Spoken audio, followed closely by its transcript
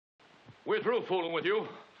We're through fooling with you.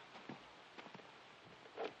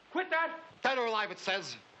 Quit that. Dead or alive, it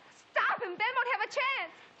says. Stop him. Ben won't have a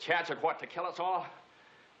chance. Chance at what, to kill us all?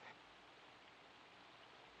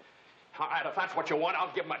 All right, if that's what you want,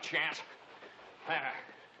 I'll give him a chance. There.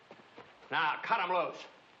 Now, cut him loose.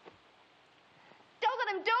 Don't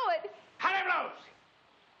let him do it. Cut him loose!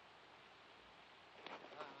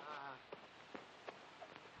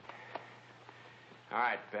 All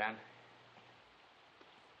right, Ben.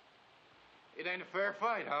 It ain't a fair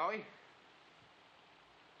fight, Howie.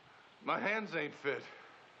 My hands ain't fit.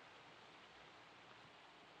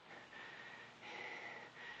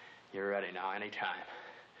 You're ready now, anytime.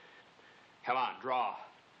 Come on, draw.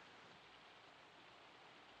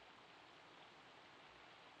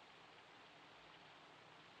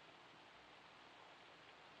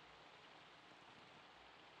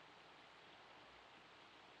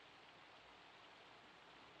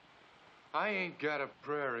 I ain't got a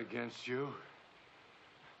prayer against you.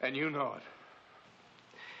 And you know it.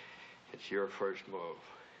 It's your first move.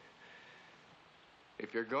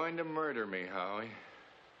 If you're going to murder me, Howie,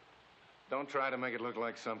 don't try to make it look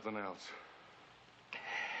like something else.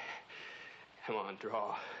 Come on,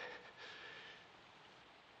 draw.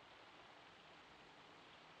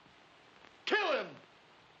 Kill him!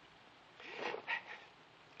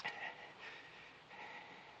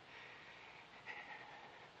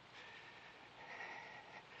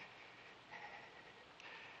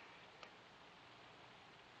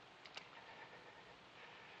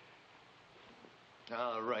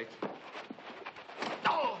 All right.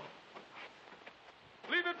 Oh!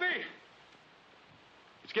 Leave it be.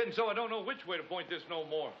 It's getting so I don't know which way to point this no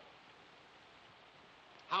more.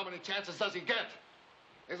 How many chances does he get?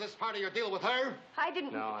 Is this part of your deal with her? I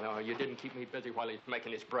didn't... No, you didn't keep me busy while he's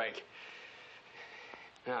making his break.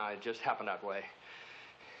 No, it just happened that way.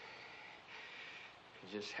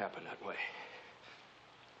 It just happened that way.